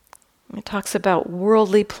 It talks about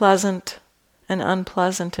worldly pleasant and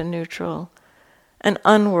unpleasant and neutral, and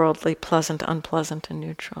unworldly pleasant, unpleasant and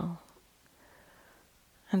neutral.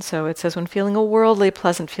 And so it says, when feeling a worldly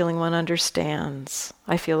pleasant feeling, one understands.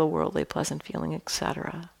 I feel a worldly pleasant feeling,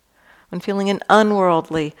 etc. When feeling an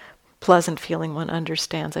unworldly pleasant feeling, one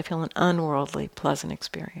understands. I feel an unworldly pleasant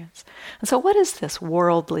experience. And so what is this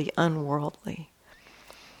worldly, unworldly?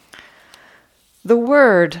 The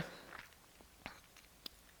word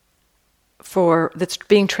that's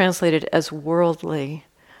being translated as worldly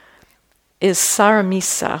is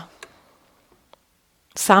samisa,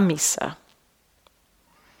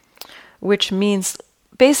 which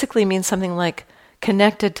basically means something like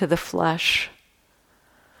connected to the flesh.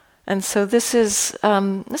 And so this is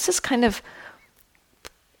kind of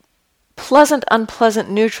pleasant, unpleasant,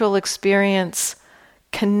 neutral experience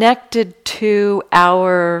connected to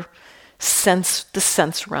our sense, the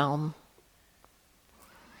sense realm.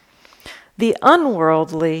 The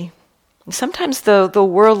unworldly, sometimes the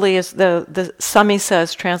worldly is the samisa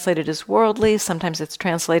is translated as worldly, sometimes it's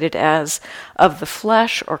translated as of the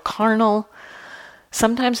flesh or carnal,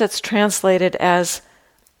 sometimes it's translated as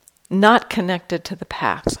not connected to the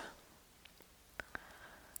path.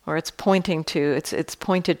 Or it's pointing to, it's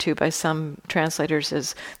pointed to by some translators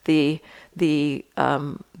as the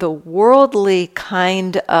worldly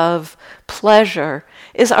kind of pleasure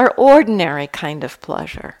is our ordinary kind of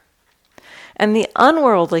pleasure. And the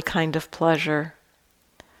unworldly kind of pleasure,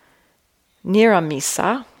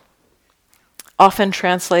 niramisa, often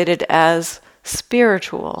translated as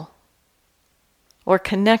spiritual or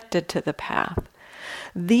connected to the path.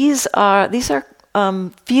 These are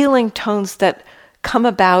feeling tones that come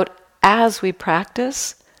about as we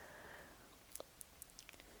practice,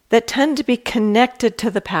 that tend to be connected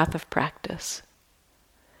to the path of practice.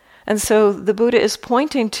 And so the Buddha is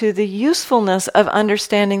pointing to the usefulness of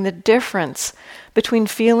understanding the difference between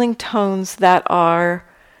feeling tones that are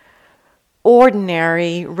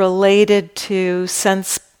ordinary, related to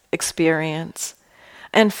sense experience,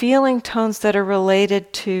 and feeling tones that are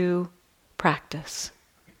related to practice.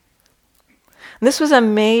 And this was a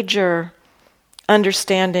major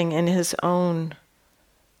understanding in his own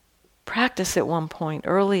practice at one point,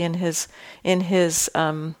 early in the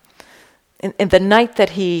night that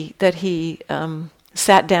he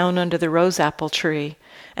sat down under the rose apple tree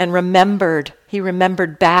and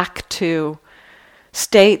remembered back to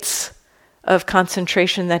states of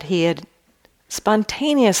concentration that he had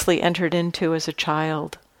spontaneously entered into as a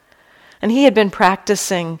child. And he had been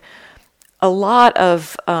practicing a lot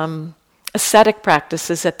of ascetic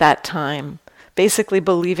practices at that time, basically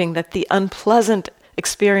believing that the unpleasant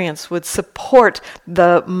experience would support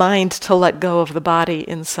the mind to let go of the body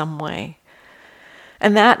in some way.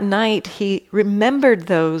 And that night he remembered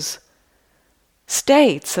those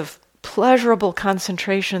states of pleasurable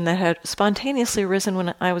concentration that had spontaneously arisen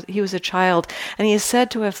when he was a child. And he is said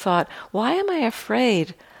to have thought, why am I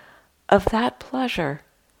afraid of that pleasure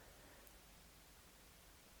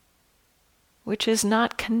which is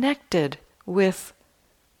not connected with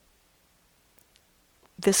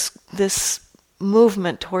this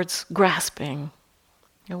movement towards grasping?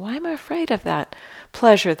 Why am I afraid of that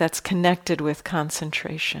pleasure that's connected with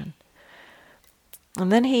concentration?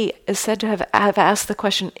 And then he is said to have asked the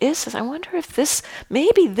question, I wonder if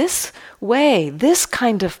maybe this way, this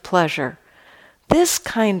kind of pleasure, this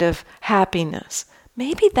kind of happiness,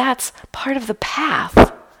 maybe that's part of the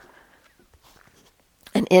path.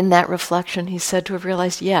 And in that reflection, he's said to have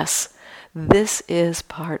realized, yes, this is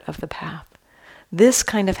part of the path. This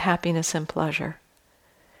kind of happiness and pleasure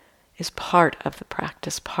is part of the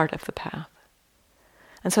practice, part of the path.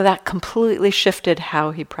 And so that completely shifted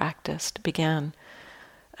how he practiced, began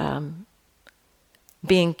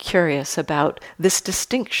being curious about this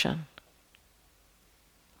distinction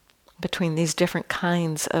between these different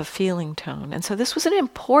kinds of feeling tone. And so this was an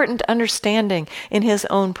important understanding in his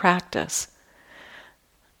own practice.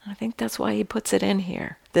 I think that's why he puts it in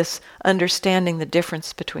here, this understanding the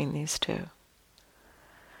difference between these two.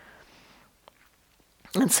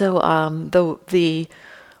 And so the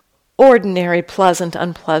ordinary, pleasant,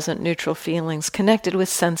 unpleasant, neutral feelings connected with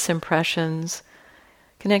sense impressions,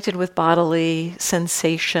 connected with bodily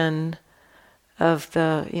sensation of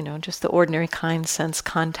just the ordinary kind, sense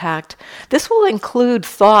contact. This will include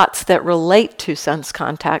thoughts that relate to sense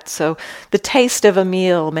contact. So the taste of a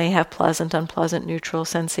meal may have pleasant, unpleasant, neutral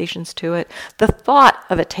sensations to it. The thought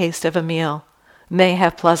of a taste of a meal may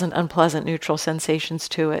have pleasant, unpleasant, neutral sensations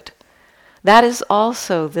to it. That is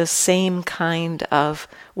also the same kind of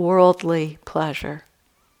worldly pleasure.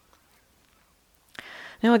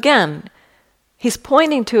 Now again, he's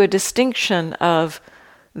pointing to a distinction of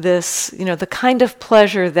this, the kind of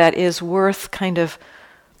pleasure that is worth kind of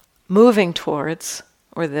moving towards,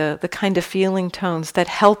 or the kind of feeling tones that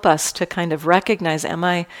help us to kind of recognize, am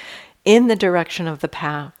I in the direction of the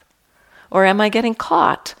path? Or am I getting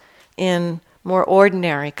caught in more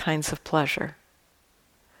ordinary kinds of pleasure?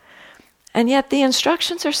 And yet the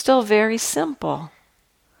instructions are still very simple.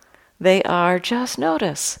 They are, just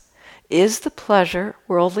notice, is the pleasure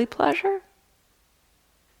worldly pleasure?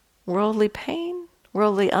 Worldly pain?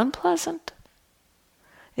 Worldly unpleasant?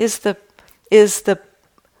 Is it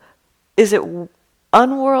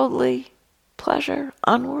unworldly pleasure?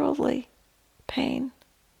 Unworldly pain?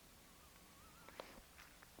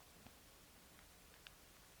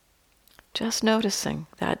 Just noticing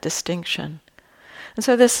that distinction. And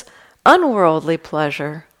so this unworldly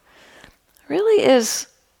pleasure really is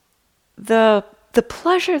the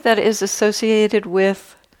pleasure that is associated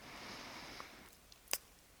with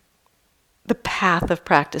the path of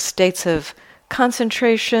practice, states of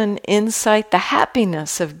concentration, insight, the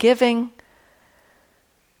happiness of giving,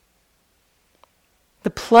 the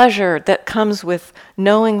pleasure that comes with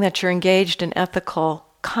knowing that you're engaged in ethical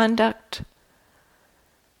conduct.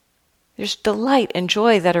 There's delight and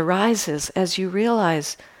joy that arises as you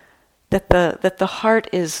realize that the heart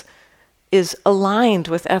is aligned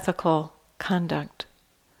with ethical conduct.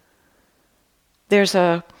 There's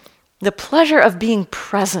the pleasure of being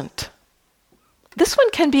present. This one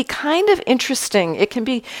can be kind of interesting. It can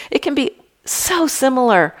be so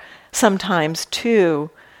similar sometimes to.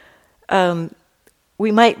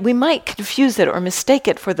 We might confuse it or mistake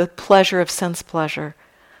it for the pleasure of sense pleasure.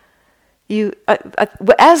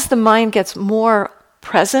 As the mind gets more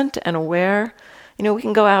present and aware, we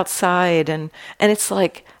can go outside and it's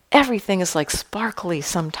like everything is like sparkly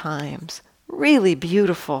sometimes, really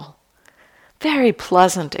beautiful, very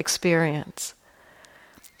pleasant experience.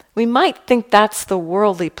 We might think that's the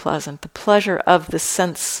worldly pleasant, the pleasure of the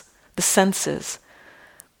senses.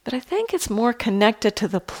 But I think it's more connected to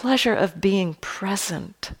the pleasure of being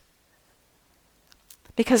present.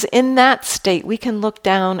 Because in that state, we can look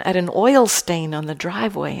down at an oil stain on the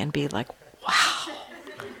driveway and be like, wow,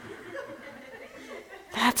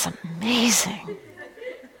 that's amazing.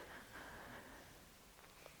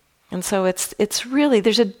 And so it's really,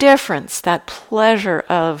 there's a difference, that pleasure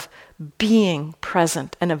of being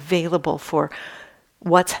present and available for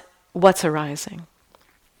what's arising.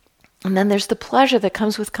 And then there's the pleasure that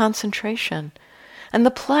comes with concentration, and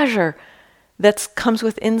the pleasure that comes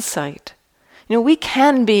with insight. We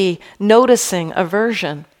can be noticing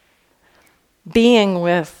aversion, being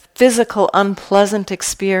with physical unpleasant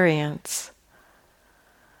experience,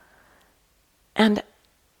 and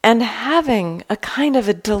having a kind of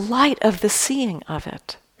a delight of the seeing of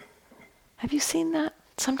it. Have you seen that?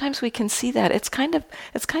 Sometimes we can see that. It's kind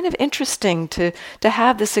of interesting to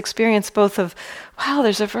have this experience both of, wow,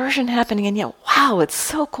 there's aversion happening, and yet, wow, it's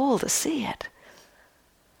so cool to see it.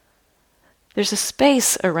 There's a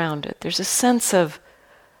space around it. There's a sense of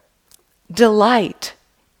delight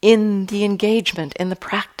in the engagement, in the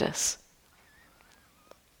practice.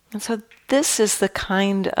 And so this is the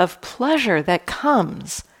kind of pleasure that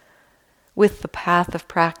comes with the path of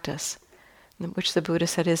practice, which the Buddha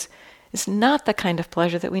said is not the kind of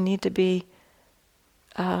pleasure that we need to be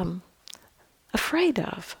afraid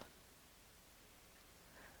of.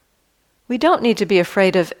 We don't need to be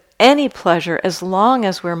afraid of any pleasure as long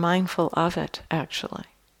as we're mindful of it, actually.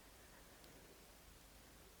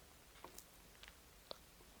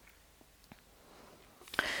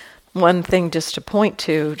 One thing just to point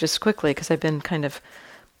to, just quickly, because I've been kind of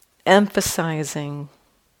emphasizing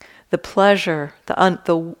the pleasure,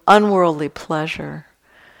 the unworldly pleasure.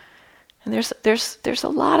 And there's a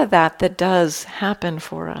lot of that does happen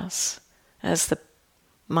for us as the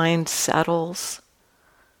mind settles,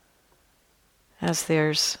 as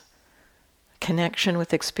there's connection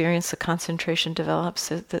with experience, the concentration develops.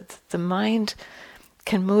 The mind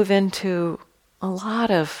can move into a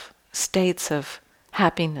lot of states of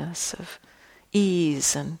happiness, of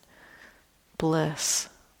ease and bliss.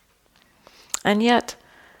 And yet,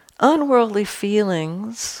 unworldly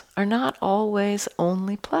feelings are not always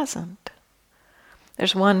only pleasant.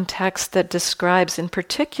 There's one text that describes in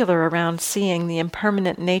particular around seeing the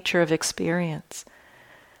impermanent nature of experience.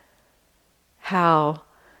 How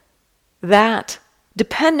that,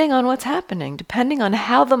 depending on what's happening, depending on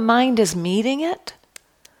how the mind is meeting it,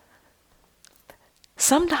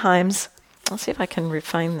 sometimes, I'll see if I can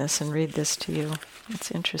refine this and read this to you.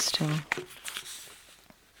 It's interesting.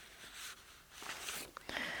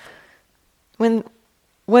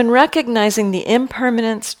 When recognizing the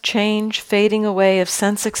impermanence, change, fading away of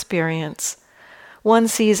sense experience, one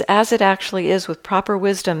sees as it actually is with proper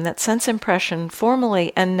wisdom that sense impression,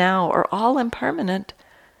 formally and now, are all impermanent,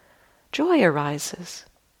 joy arises.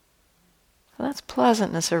 Well, that's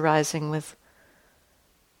pleasantness arising with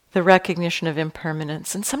the recognition of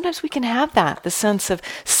impermanence. And sometimes we can have that, the sense of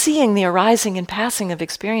seeing the arising and passing of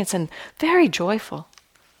experience, and very joyful.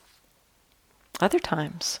 Other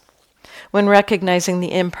times, when recognizing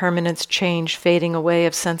the impermanence, change, fading away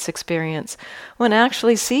of sense experience, one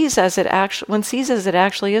sees as it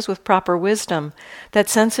actually is with proper wisdom that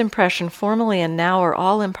sense impression, formally and now, are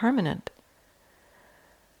all impermanent.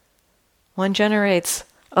 One generates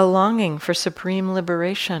a longing for supreme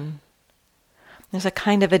liberation. There's a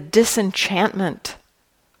kind of a disenchantment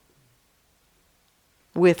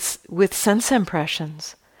with sense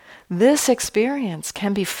impressions. This experience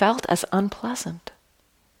can be felt as unpleasant.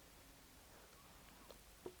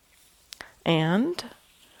 And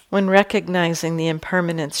when recognizing the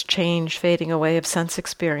impermanence, change, fading away of sense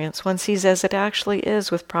experience, one sees as it actually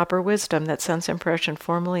is with proper wisdom that sense impression,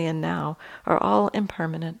 formerly and now, are all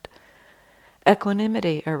impermanent.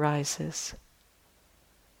 Equanimity arises.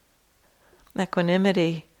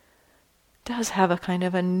 Equanimity does have a kind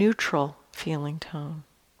of a neutral feeling tone.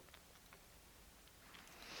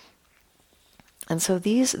 And so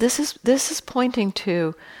this is pointing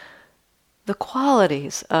to the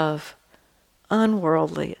qualities of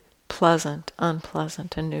unworldly, pleasant,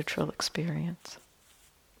 unpleasant, and neutral experience.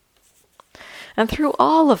 And through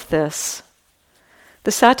all of this,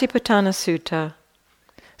 the Satipatthana Sutta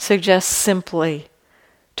suggests simply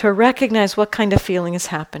to recognize what kind of feeling is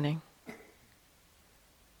happening.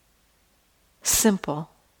 Simple.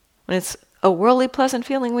 When it's a worldly pleasant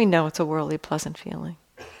feeling, we know it's a worldly pleasant feeling.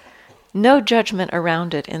 No judgment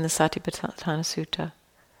around it in the Satipatthana Sutta.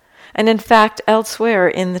 And in fact, elsewhere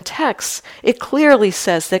in the text, it clearly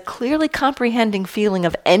says that clearly comprehending feeling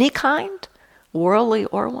of any kind, worldly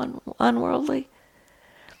or unworldly,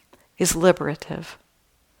 is liberative.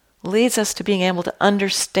 Leads us to being able to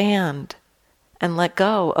understand and let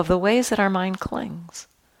go of the ways that our mind clings.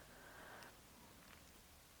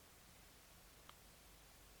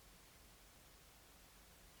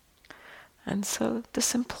 And so the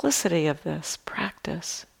simplicity of this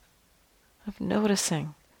practice of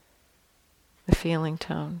noticing the feeling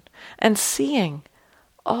tone and seeing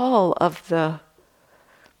all of the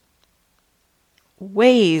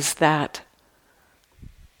ways that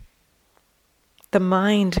the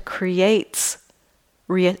mind creates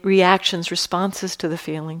reactions, responses to the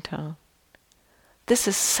feeling tone. This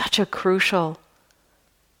is such a crucial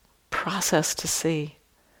process to see.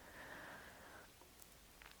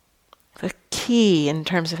 The key in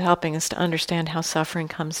terms of helping us to understand how suffering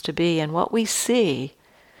comes to be, and what we see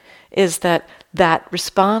is that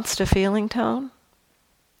response to feeling tone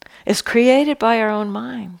is created by our own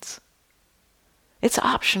minds. It's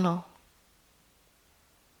optional.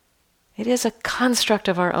 It is a construct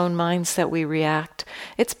of our own minds that we react.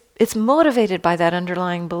 It's motivated by that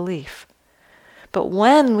underlying belief. But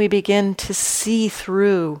when we begin to see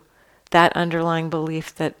through that underlying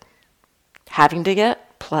belief that having to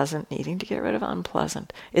get pleasant, needing to get rid of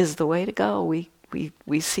unpleasant is the way to go, we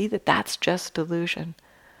see that that's just delusion.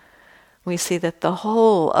 We see that the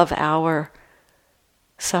whole of our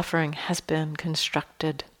suffering has been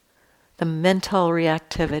constructed. The mental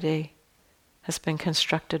reactivity has been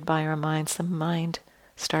constructed by our minds. The mind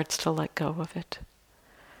starts to let go of it.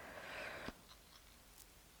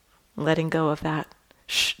 Letting go of that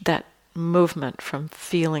movement from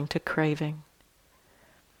feeling to craving.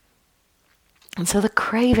 And so the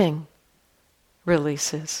craving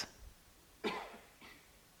releases.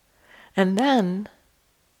 And then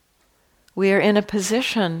we are in a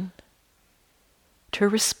position to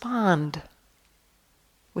respond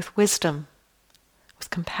with wisdom, with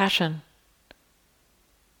compassion,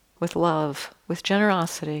 with love, with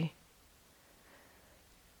generosity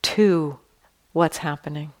to what's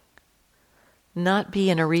happening. Not be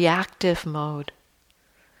in a reactive mode,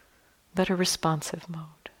 but a responsive mode.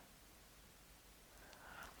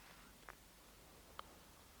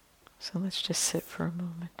 So let's just sit for a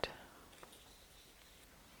moment.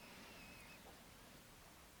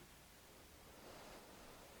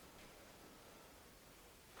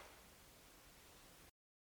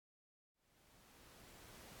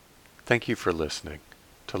 Thank you for listening.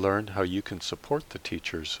 To learn how you can support the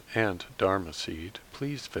teachers and Dharma Seed,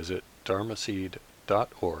 please visit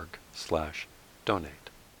dharmaseed.org/donate.